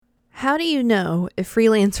How do you know if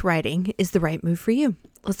freelance writing is the right move for you?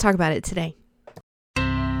 Let's talk about it today.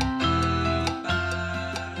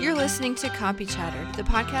 You're listening to Copy Chatter, the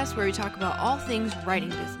podcast where we talk about all things writing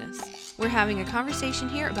business. We're having a conversation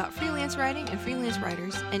here about freelance writing and freelance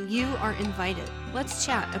writers, and you are invited. Let's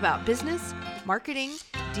chat about business, marketing,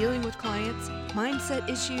 dealing with clients, mindset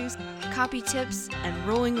issues, copy tips, and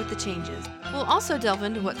rolling with the changes. We'll also delve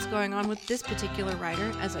into what's going on with this particular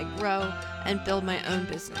writer as I grow and build my own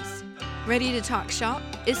business. Ready to talk shop?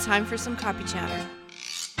 It's time for some Copy Chatter.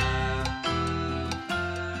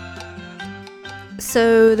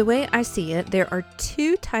 So the way I see it, there are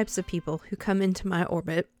two types of people who come into my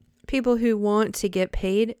orbit. People who want to get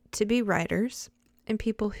paid to be writers, and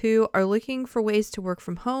people who are looking for ways to work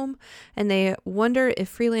from home, and they wonder if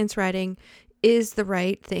freelance writing is the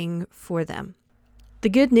right thing for them. The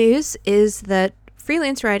good news is that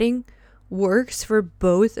freelance writing works for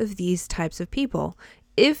both of these types of people.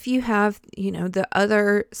 If you have, the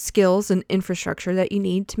other skills and infrastructure that you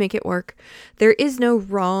need to make it work, there is no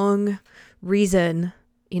wrong reason.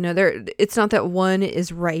 It's not that one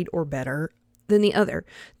is right or better than the other.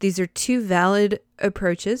 These are two valid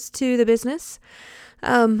approaches to the business.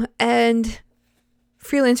 And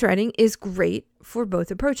freelance writing is great for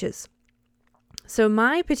both approaches. So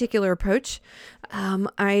my particular approach,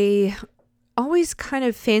 I always kind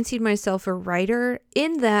of fancied myself a writer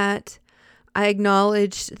in that I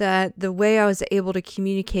acknowledged that the way I was able to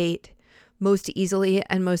communicate most easily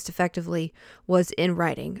and most effectively was in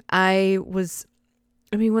writing. When I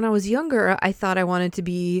was younger, I thought I wanted to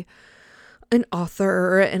be an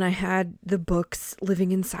author, and I had the books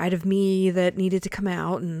living inside of me that needed to come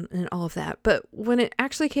out and all of that. But when it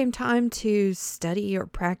actually came time to study or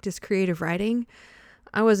practice creative writing,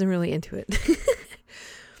 I wasn't really into it.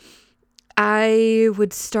 I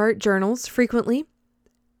would start journals frequently,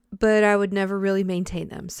 but I would never really maintain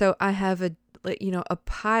them. So I have a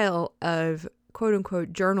pile of quote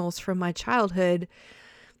unquote journals from my childhood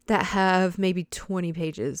that have maybe 20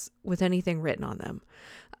 pages with anything written on them.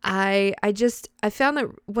 I found that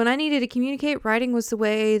when I needed to communicate, writing was the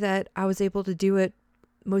way that I was able to do it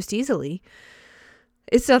most easily.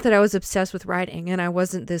 It's not that I was obsessed with writing and I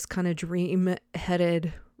wasn't this kind of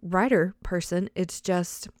dream-headed writer person. It's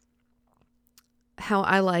just how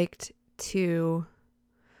I liked to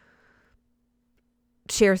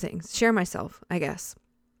share myself, I guess.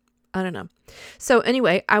 I don't know. So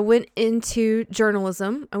anyway, I went into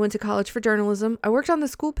journalism. I went to college for journalism. I worked on the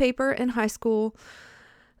school paper in high school.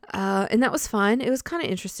 And that was fun. It was kind of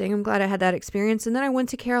interesting. I'm glad I had that experience. And then I went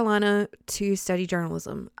to Carolina to study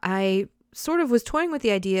journalism. I sort of was toying with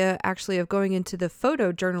the idea actually of going into the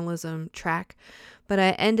photojournalism track, but I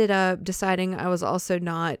ended up deciding I was also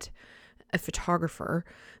not a photographer,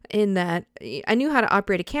 in that I knew how to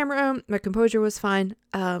operate a camera. My composure was fine.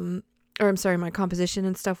 My composition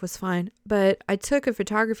and stuff was fine. But I took a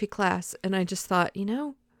photography class and I just thought,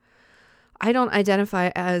 I don't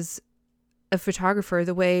identify as a photographer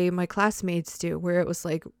the way my classmates do, where it was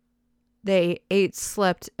like they ate,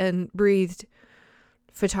 slept, and breathed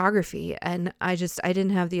photography. And I didn't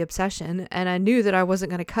have the obsession. And I knew that I wasn't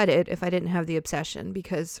going to cut it if I didn't have the obsession,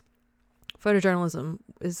 because photojournalism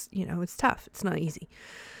is, it's tough. It's not easy.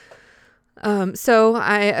 So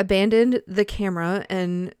I abandoned the camera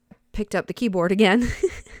and picked up the keyboard again.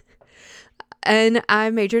 And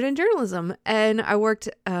I majored in journalism, and I worked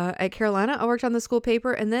at Carolina. I worked on the school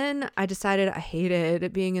paper, and then I decided I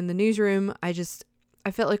hated being in the newsroom. I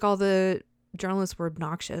felt like all the journalists were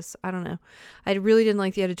obnoxious. I don't know. I really didn't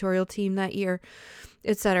like the editorial team that year,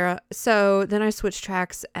 etc. So then I switched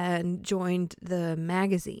tracks and joined the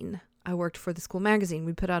magazine. I worked for the school magazine.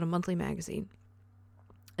 We put out a monthly magazine,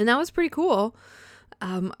 and that was pretty cool.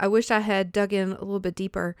 I wish I had dug in a little bit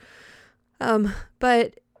deeper.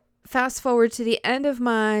 But fast forward to the end of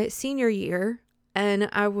my senior year, and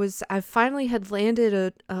I finally had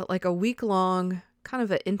landed a week-long kind of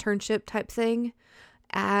an internship type thing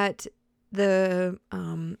at the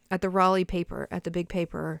Raleigh paper, at the big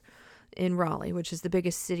paper in Raleigh, which is the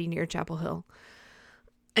biggest city near Chapel Hill.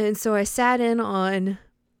 And so I sat in on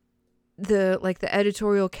the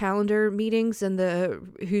editorial calendar meetings and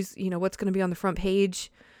what's going to be on the front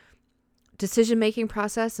page decision-making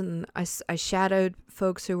process. And I shadowed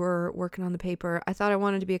folks who were working on the paper. I thought I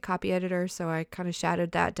wanted to be a copy editor, so I kind of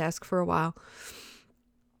shadowed that desk for a while.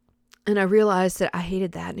 And I realized that I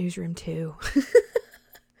hated that newsroom too.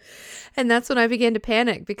 And that's when I began to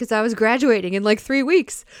panic, because I was graduating in 3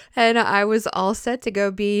 weeks and I was all set to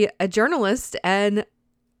go be a journalist. And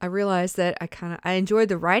I realized that I enjoyed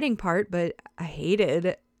the writing part, but I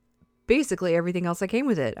hated basically everything else that came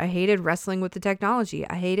with it. I hated wrestling with the technology.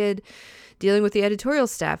 I hated dealing with the editorial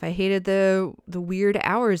staff. I hated the weird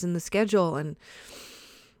hours in the schedule and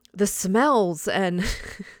the smells, and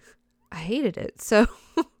I hated it. So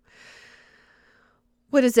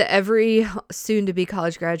what does every soon-to-be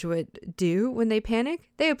college graduate do when they panic?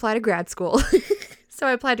 They apply to grad school. So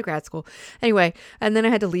I applied to grad school. Anyway, and then I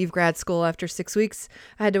had to leave grad school after 6 weeks.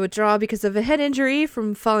 I had to withdraw because of a head injury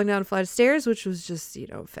from falling down a flight of stairs, which was just,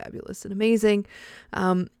 fabulous and amazing.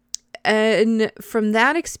 And from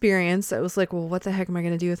that experience, I was like, well, what the heck am I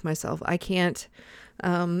going to do with myself? I can't.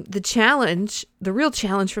 The real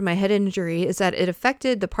challenge for my head injury is that it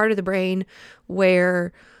affected the part of the brain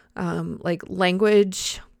where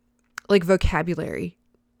language, like vocabulary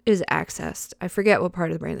is accessed. I forget what part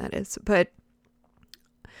of the brain that is, but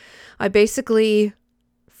I basically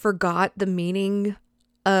forgot the meaning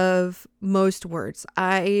of most words.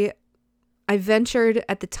 I ventured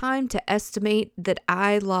at the time to estimate that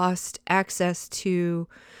I lost access to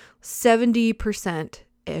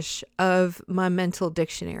 70%-ish of my mental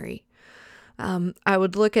dictionary. I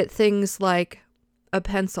would look at things like a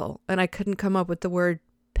pencil, and I couldn't come up with the word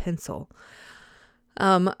pencil.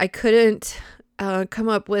 I couldn't come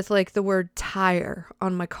up with the word tire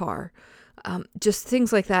on my car. Just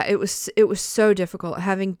things like that. It was so difficult.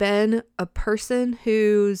 Having been a person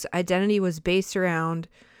whose identity was based around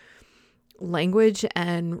language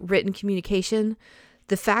and written communication,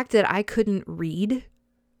 the fact that I couldn't read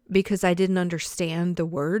because I didn't understand the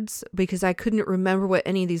words, because I couldn't remember what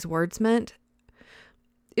any of these words meant,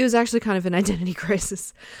 it was actually kind of an identity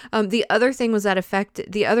crisis. The other thing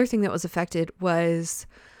that was affected was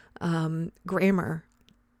grammar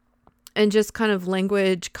and just kind of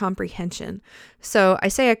language comprehension. So I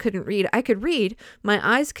say I couldn't read. I could read. My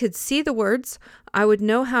eyes could see the words. I would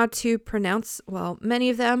know how to pronounce, many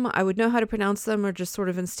of them. I would know how to pronounce them, or just sort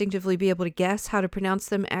of instinctively be able to guess how to pronounce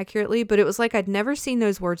them accurately. But it was like I'd never seen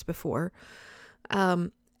those words before.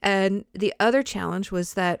 And the other challenge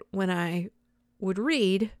was that when I would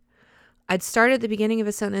read, I'd start at the beginning of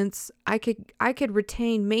a sentence. I could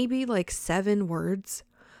retain maybe 7 words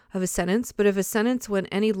of a sentence, but if a sentence went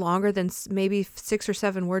any longer than maybe 6 or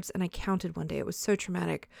 7 words, and I counted one day, it was so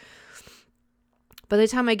traumatic. By the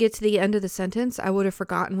time I get to the end of the sentence, I would have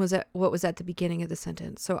forgotten what was at the beginning of the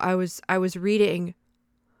sentence. So I was reading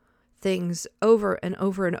things over and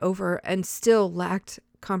over and over, and still lacked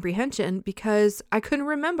comprehension because I couldn't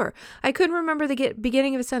remember. I couldn't remember the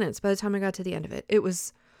beginning of a sentence by the time I got to the end of it. It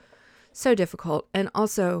was so difficult, and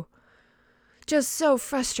also just so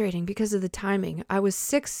frustrating because of the timing. I was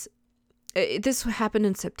 6. This happened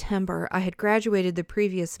in September. I had graduated the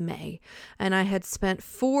previous May, and I had spent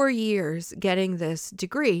 4 years getting this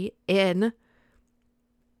degree in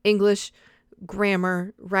English,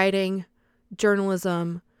 grammar, writing,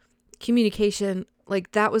 journalism, communication.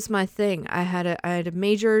 That was my thing. I had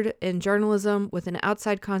majored in journalism with an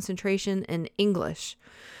outside concentration in English.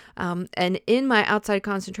 And in my outside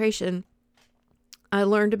concentration, I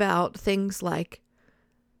learned about things like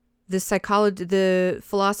the psychology, the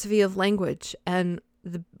philosophy of language, and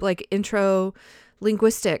the intro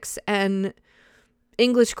linguistics and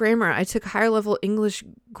English grammar. I took higher level English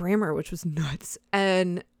grammar, which was nuts,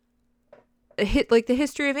 and the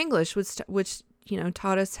history of English, which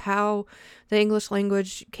taught us how the English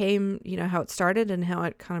language came, how it started and how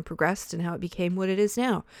it kind of progressed and how it became what it is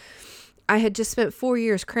now. I had just spent 4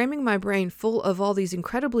 years cramming my brain full of all these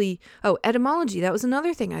etymology. That was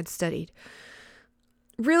another thing I'd studied.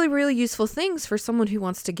 Really, really useful things for someone who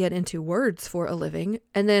wants to get into words for a living.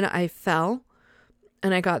 And then I fell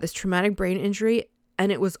and I got this traumatic brain injury,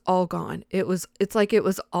 and it was all gone. It's like it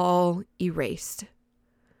was all erased.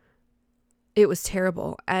 It was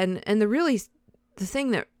terrible. And the really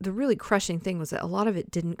crushing thing was that a lot of it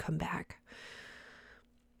didn't come back,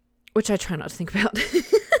 which I try not to think about.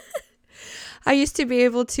 I used to be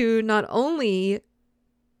able to not only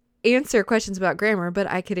answer questions about grammar, but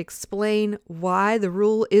I could explain why the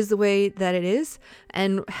rule is the way that it is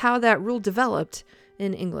and how that rule developed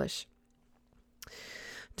in English.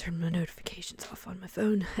 Turn my notifications off on my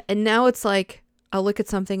phone. And now it's like, I'll look at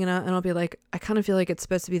something and I'll be like, I kind of feel like it's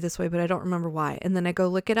supposed to be this way, but I don't remember why. And then I go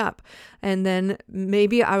look it up. And then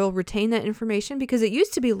maybe I will retain that information because it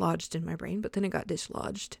used to be lodged in my brain, but then it got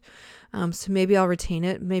dislodged. So maybe I'll retain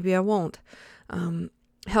it. Maybe I won't.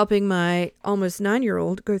 Helping my almost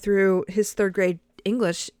 9-year-old go through his 3rd grade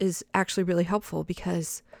English is actually really helpful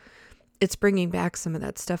because it's bringing back some of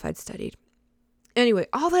that stuff I'd studied. Anyway,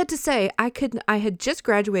 all that to say, I had just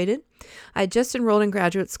graduated. I had just enrolled in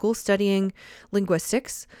graduate school studying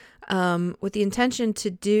linguistics, with the intention to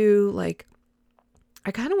do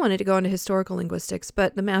I kind of wanted to go into historical linguistics,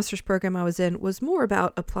 but the master's program I was in was more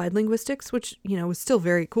about applied linguistics, which, was still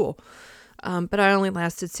very cool. But I only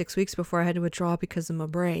lasted 6 weeks before I had to withdraw because of my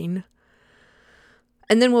brain.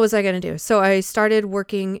 And then what was I going to do? So I started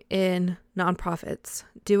working in nonprofits,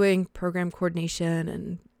 doing program coordination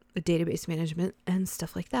and database management and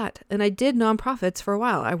stuff like that. And I did nonprofits for a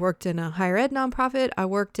while. I worked in a higher ed nonprofit. I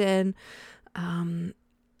worked in,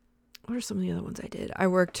 what are some of the other ones I did? I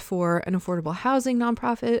worked for an affordable housing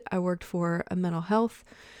nonprofit. I worked for a mental health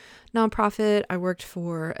nonprofit. I worked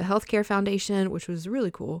for a healthcare foundation, which was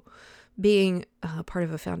really cool. Being part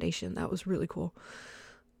of a foundation, that was really cool.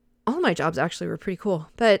 All my jobs actually were pretty cool,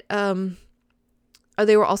 but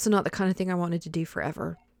they were also not the kind of thing I wanted to do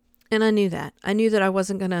forever. And I knew that. I knew that I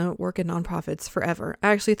wasn't going to work in nonprofits forever. I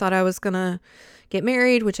actually thought I was going to get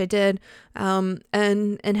married, which I did,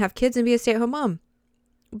 and have kids and be a stay-at-home mom.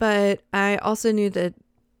 But I also knew that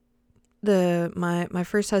my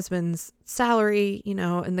first husband's salary,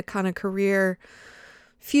 and the kind of career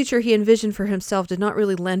future he envisioned for himself did not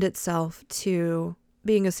really lend itself to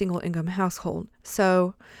being a single income household.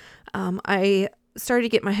 So I started to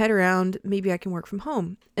get my head around maybe I can work from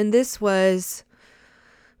home. And this was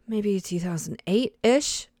maybe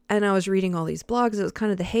 2008-ish. And I was reading all these blogs. It was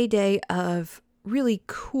kind of the heyday of really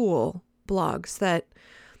cool blogs that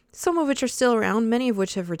some of which are still around, many of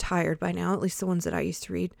which have retired by now, at least the ones that I used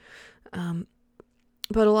to read.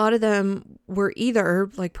 But a lot of them were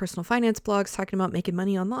either like personal finance blogs talking about making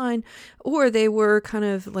money online, or they were kind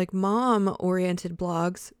of like mom-oriented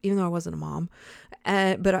blogs, even though I wasn't a mom.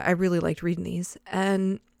 But I really liked reading these.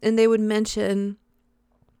 And they would mention,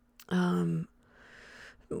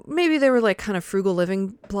 maybe they were like kind of frugal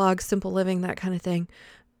living blogs, simple living, that kind of thing.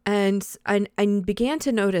 And I began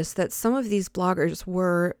to notice that some of these bloggers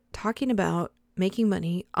were talking about making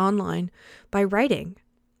money online by writing.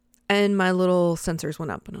 And my little sensors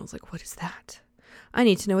went up and I was like, what is that? I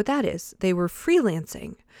need to know what that is. They were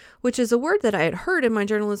freelancing, which is a word that I had heard in my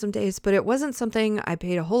journalism days, but it wasn't something I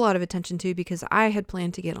paid a whole lot of attention to because I had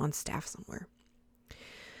planned to get on staff somewhere.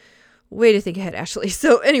 Way to think ahead, Ashley.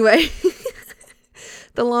 So anyway,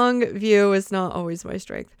 the long view is not always my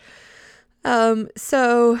strength.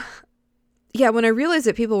 So yeah, when I realized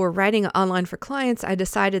that people were writing online for clients, I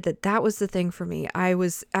decided that was the thing for me. I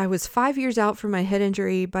was 5 years out from my head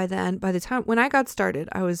injury by then. By the time when I got started,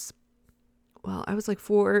 I was like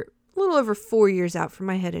a little over 4 years out from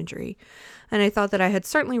my head injury. And I thought that I had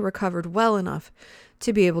certainly recovered well enough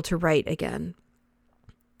to be able to write again.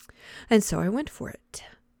 And so I went for it.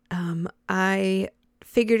 I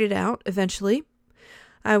figured it out eventually.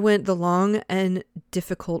 I went the long and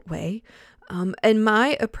difficult way. And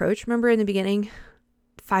my approach, remember in the beginning,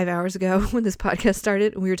 5 hours ago when this podcast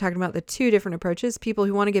started, we were talking about the two different approaches, people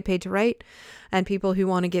who want to get paid to write and people who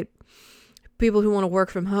want to work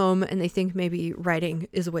from home and they think maybe writing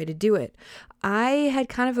is a way to do it. I had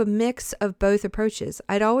kind of a mix of both approaches.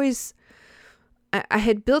 I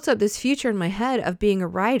had built up this future in my head of being a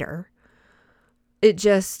writer. It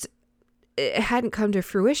hadn't come to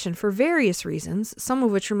fruition for various reasons, some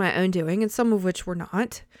of which were my own doing and some of which were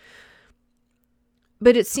not.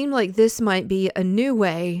 But it seemed like this might be a new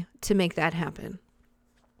way to make that happen.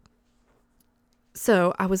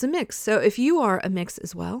 So I was a mix. So if you are a mix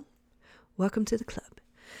as well, welcome to the club.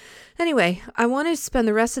 Anyway, I want to spend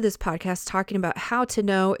the rest of this podcast talking about how to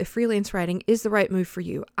know if freelance writing is the right move for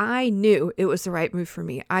you. I knew it was the right move for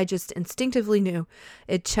me. I just instinctively knew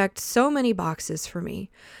it checked so many boxes for me,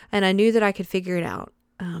 and I knew that I could figure it out.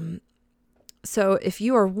 So if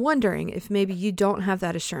you are wondering if maybe you don't have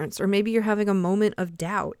that assurance, or maybe you're having a moment of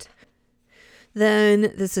doubt,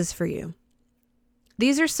 then this is for you.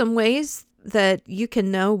 These are some ways that you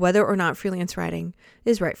can know whether or not freelance writing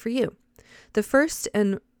is right for you. The first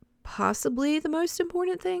and possibly the most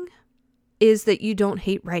important thing is that you don't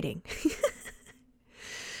hate writing.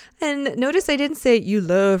 And notice I didn't say you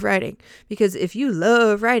love writing, because if you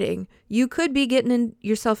love writing, you could be getting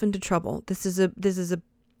yourself into trouble. This is a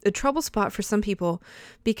trouble spot for some people,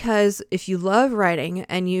 because if you love writing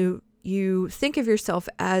and you think of yourself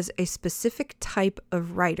as a specific type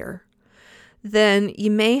of writer, then you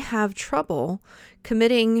may have trouble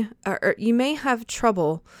committing, or you may have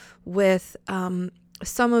trouble with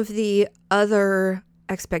some of the other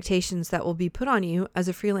expectations that will be put on you as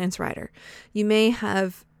a freelance writer. You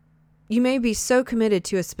may be so committed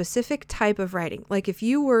to a specific type of writing. Like if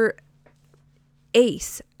you were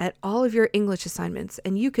ace at all of your English assignments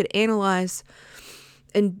and you could analyze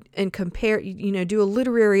and compare, do a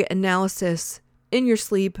literary analysis in your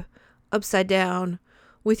sleep, upside down,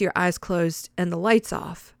 with your eyes closed and the lights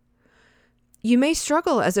off, You may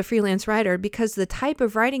struggle as a freelance writer because the type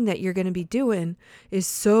of writing that you're going to be doing is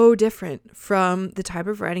so different from the type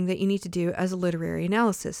of writing that you need to do as a literary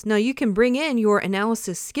analysis. Now, you can bring in your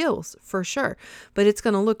analysis skills for sure, but it's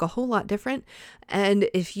going to look a whole lot different. And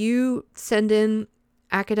if you send in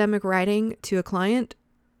academic writing to a client,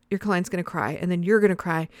 your client's going to cry, and then you're going to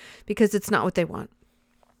cry because it's not what they want.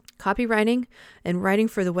 Copywriting and writing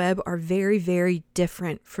for the web are very, very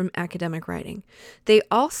different from academic writing. They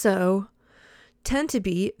also tend to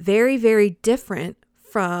be very, very different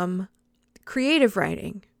from creative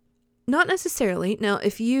writing. Not necessarily. Now,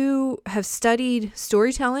 if you have studied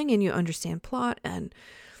storytelling and you understand plot and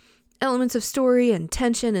elements of story and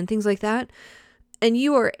tension and things like that, and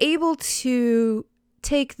you are able to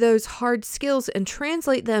take those hard skills and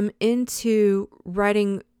translate them into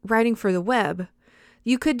writing for the web,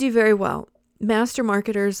 you could do very well. Master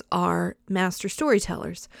marketers are master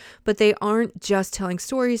storytellers, but they aren't just telling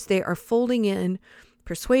stories. They are folding in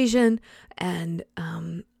persuasion and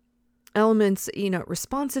elements,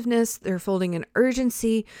 responsiveness. They're folding in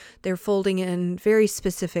urgency. They're folding in very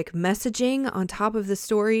specific messaging on top of the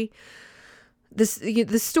story.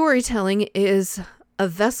 The storytelling is a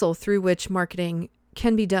vessel through which marketing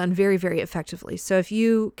can be done very, very effectively. So if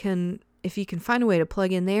you can find a way to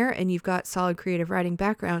plug in there and you've got solid creative writing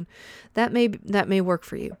background, that may work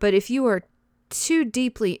for you. But if you are too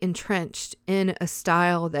deeply entrenched in a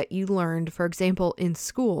style that you learned, for example, in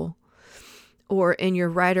school or in your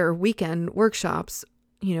writer weekend workshops,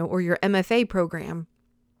 or your MFA program,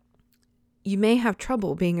 you may have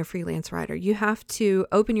trouble being a freelance writer. You have to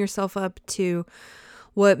open yourself up to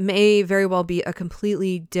what may very well be a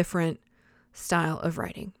completely different style of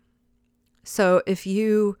writing. So if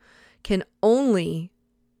you can only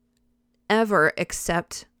ever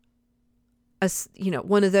accept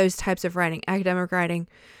one of those types of writing, academic writing,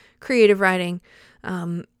 creative writing,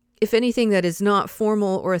 if anything that is not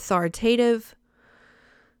formal or authoritative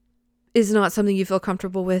is not something you feel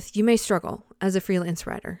comfortable with, you may struggle as a freelance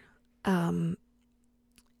writer.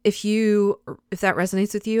 If that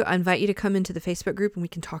resonates with you, I invite you to come into the Facebook group and we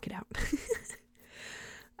can talk it out.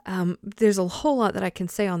 There's a whole lot that I can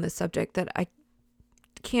say on this subject that I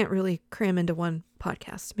can't really cram into one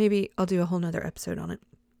podcast. Maybe I'll do a whole nother episode on it.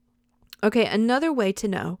 Okay, another way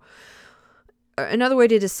to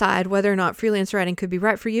decide whether or not freelance writing could be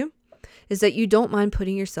right for you is that you don't mind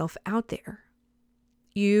putting yourself out there.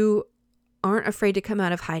 You aren't afraid to come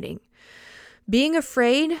out of hiding. Being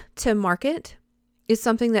afraid to market is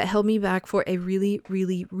something that held me back for a really,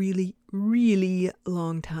 really, really, really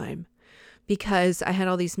long time. Because I had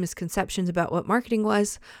all these misconceptions about what marketing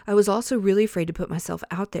was, I was also really afraid to put myself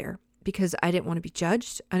out there because I didn't want to be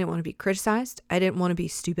judged. I didn't want to be criticized. I didn't want to be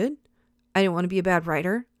stupid. I didn't want to be a bad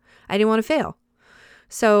writer. I didn't want to fail.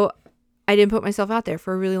 So I didn't put myself out there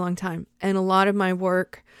for a really long time. And a lot of my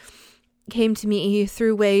work came to me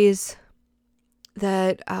through ways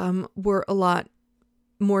that were a lot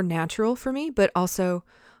more natural for me, but also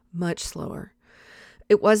much slower.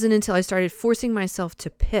 It wasn't until I started forcing myself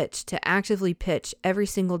to actively pitch every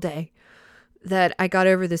single day, that I got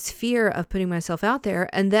over this fear of putting myself out there.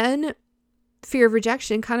 And then fear of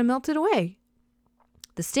rejection kind of melted away.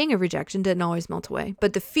 The sting of rejection didn't always melt away,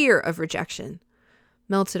 but the fear of rejection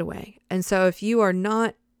melted away. And so if you are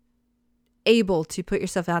not able to put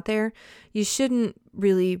yourself out there, you shouldn't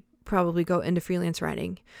really probably go into freelance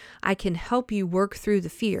writing. I can help you work through the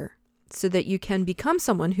fear so that you can become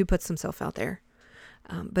someone who puts himself out there.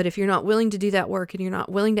 But if you're not willing to do that work and you're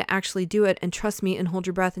not willing to actually do it and trust me and hold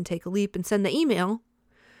your breath and take a leap and send the email,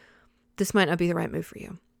 this might not be the right move for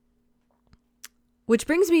you. Which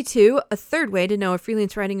brings me to a third way to know if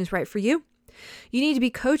freelance writing is right for you. You need to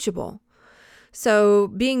be coachable. So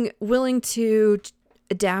being willing to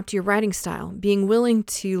adapt your writing style, being willing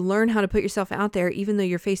to learn how to put yourself out there even though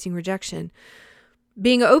you're facing rejection,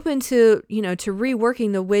 being open to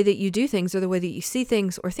reworking the way that you do things or the way that you see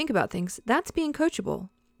things or think about things, that's being coachable.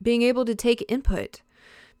 Being able to take input,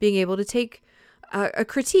 being able to take a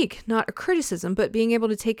critique, not a criticism, but being able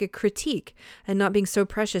to take a critique and not being so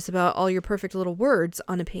precious about all your perfect little words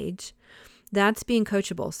on a page. That's being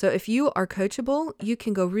coachable. So if you are coachable, you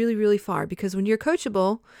can go really, really far, because when you're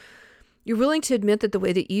coachable, you're willing to admit that the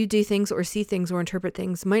way that you do things or see things or interpret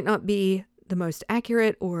things might not be the most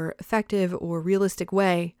accurate or effective or realistic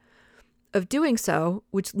way of doing so,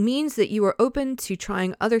 which means that you are open to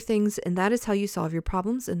trying other things, and that is how you solve your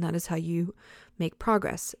problems, and that is how you make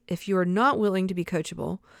progress. If you are not willing to be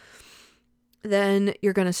coachable, then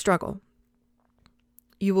you're going to struggle.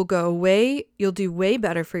 You'll do way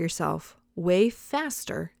better for yourself, way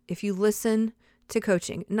faster if you listen to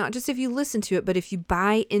coaching. Not just if you listen to it, but if you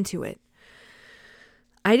buy into it.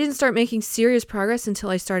 I didn't start making serious progress until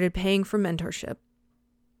I started paying for mentorship.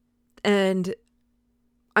 And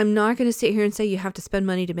I'm not going to sit here and say you have to spend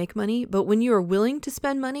money to make money, but when you are willing to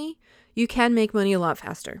spend money, you can make money a lot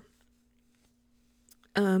faster.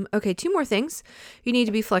 Okay, 2 more things. You need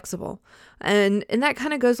to be flexible. And that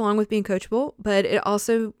kind of goes along with being coachable, but it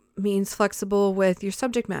also means flexible with your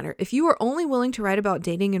subject matter. If you are only willing to write about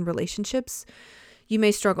dating and relationships, you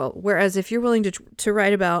may struggle. Whereas if you're willing to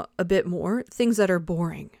write about a bit more, things that are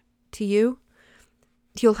boring to you,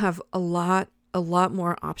 you'll have a lot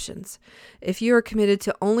more options. If you are committed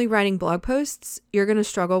to only writing blog posts, you're going to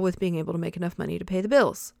struggle with being able to make enough money to pay the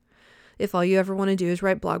bills. If all you ever want to do is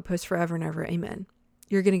write blog posts forever and ever, amen.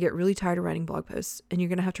 You're going to get really tired of writing blog posts, and you're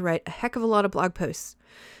going to have to write a heck of a lot of blog posts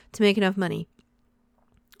to make enough money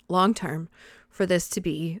long term for this to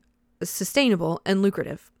be sustainable and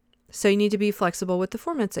lucrative. So you need to be flexible with the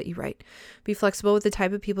formats that you write. Be flexible with the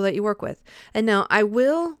type of people that you work with. And now I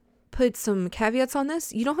will put some caveats on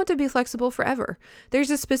this. You don't have to be flexible forever. There's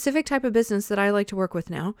a specific type of business that I like to work with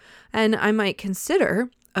now, and I might consider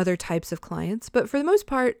other types of clients, but for the most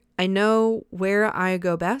part, I know where I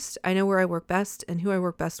go best. I know where I work best and who I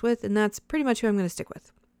work best with, and that's pretty much who I'm going to stick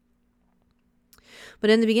with. But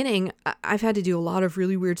in the beginning, I've had to do a lot of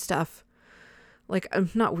really weird stuff. Like,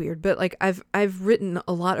 not weird, but like I've written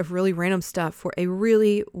a lot of really random stuff for a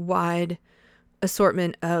really wide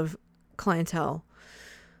assortment of clientele.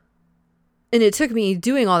 And it took me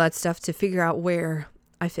doing all that stuff to figure out where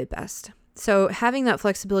I fit best. So having that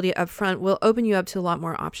flexibility up front will open you up to a lot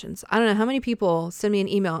more options. I don't know how many people send me an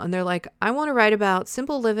email and they're like, I want to write about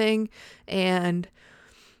simple living and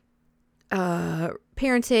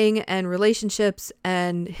parenting and relationships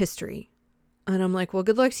and history. And I'm like, well,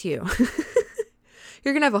 good luck to you.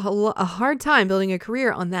 You're going to have a hard time building a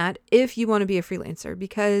career on that if you want to be a freelancer,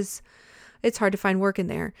 because it's hard to find work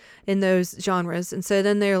in those genres. And so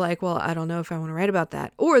then they're like, well, I don't know if I want to write about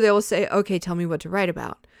that. Or they will say, okay, tell me what to write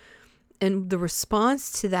about. And the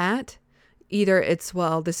response to that, either it's,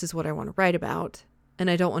 well, this is what I want to write about, and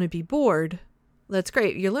I don't want to be bored. That's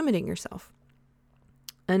great. You're limiting yourself.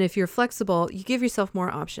 And if you're flexible, you give yourself more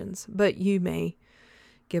options, but you may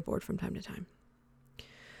get bored from time to time.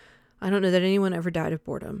 I don't know that anyone ever died of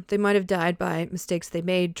boredom. They might have died by mistakes they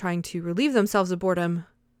made trying to relieve themselves of boredom,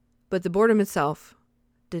 but the boredom itself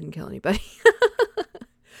didn't kill anybody.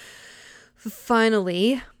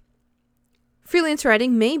 Finally, freelance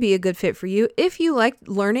writing may be a good fit for you if you like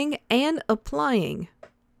learning and applying.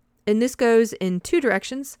 And this goes in 2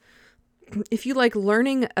 directions. If you like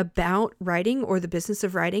learning about writing or the business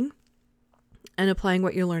of writing and applying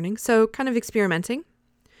what you're learning, so kind of experimenting,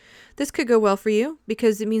 this could go well for you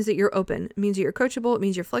because it means that you're open. It means that you're coachable. It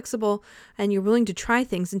means you're flexible and you're willing to try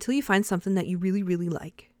things until you find something that you really, really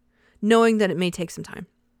like, knowing that it may take some time.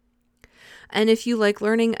 And if you like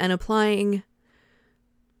learning and applying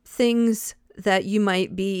things that you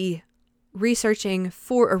might be researching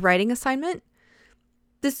for a writing assignment,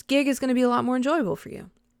 this gig is going to be a lot more enjoyable for you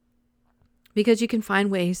because you can find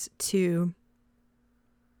ways to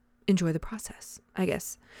enjoy the process, I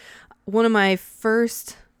guess. One of my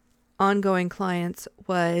first ongoing clients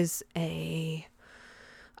was I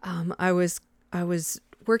was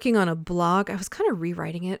working on a blog. I was kind of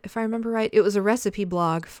rewriting it, if I remember right. It was a recipe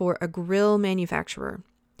blog for a grill manufacturer.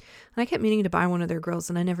 And I kept meaning to buy one of their grills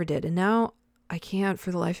and I never did. And now I can't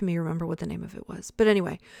for the life of me remember what the name of it was. But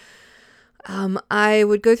anyway, I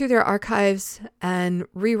would go through their archives and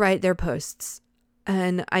rewrite their posts.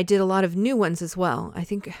 And I did a lot of new ones as well. I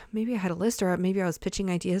think maybe I had a list or maybe I was pitching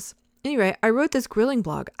ideas. Anyway, I wrote this grilling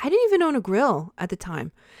blog. I didn't even own a grill at the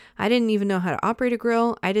time. I didn't even know how to operate a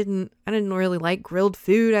grill. I didn't really like grilled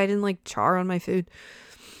food. I didn't like char on my food.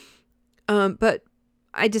 But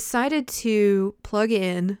I decided to plug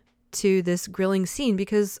in to this grilling scene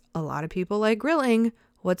because a lot of people like grilling.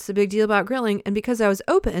 What's the big deal about grilling? And because I was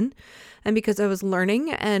open and because I was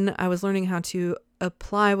learning and I was learning how to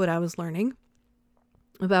apply what I was learning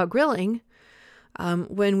about grilling,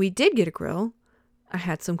 when we did get a grill, I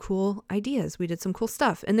had some cool ideas. We did some cool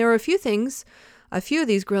stuff. And there were a few of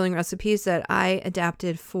these grilling recipes that I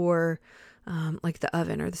adapted for like the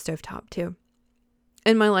oven or the stovetop too.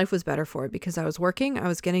 And my life was better for it because I was working, I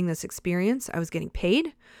was getting this experience, I was getting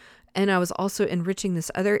paid, and I was also enriching this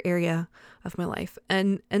other area of my life.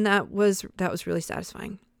 And that was really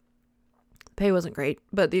satisfying. The pay wasn't great,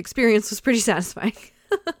 but the experience was pretty satisfying.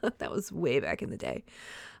 That was way back in the day.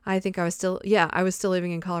 I think I was still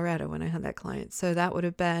living in Colorado when I had that client. So that would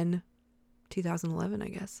have been 2011, I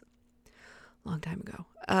guess. Long time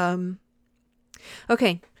ago.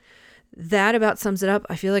 Okay. That about sums it up.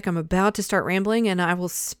 I feel like I'm about to start rambling and I will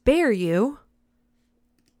spare you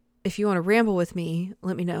if you want to ramble with me,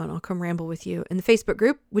 let me know and I'll come ramble with you in the Facebook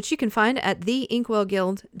group, which you can find at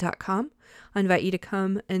theinkwellguild.com. I invite you to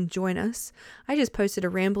come and join us. I just posted a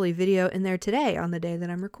rambly video in there today on the day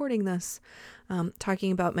that I'm recording this,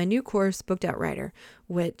 talking about my new course, Booked Out Writer,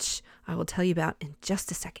 which I will tell you about in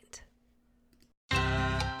just a second.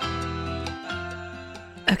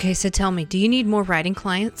 Okay, so tell me, do you need more writing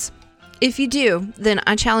clients? If you do, then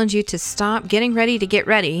I challenge you to stop getting ready to get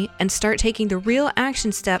ready and start taking the real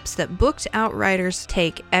action steps that booked out writers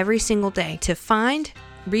take every single day to find,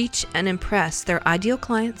 reach, and impress their ideal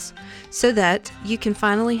clients so that you can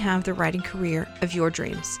finally have the writing career of your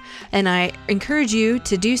dreams. And I encourage you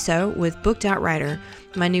to do so with Booked Out Writer,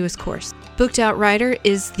 my newest course. Booked Out Writer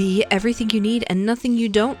is the everything you need and nothing you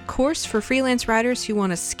don't course for freelance writers who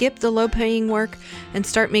want to skip the low-paying work and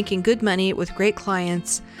start making good money with great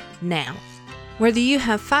clients now. Whether you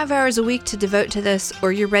have 5 hours a week to devote to this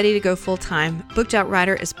or you're ready to go full-time, Booked Out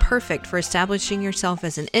Writer is perfect for establishing yourself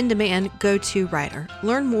as an in-demand go-to writer.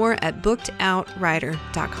 Learn more at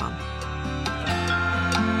bookedOutWriter.com.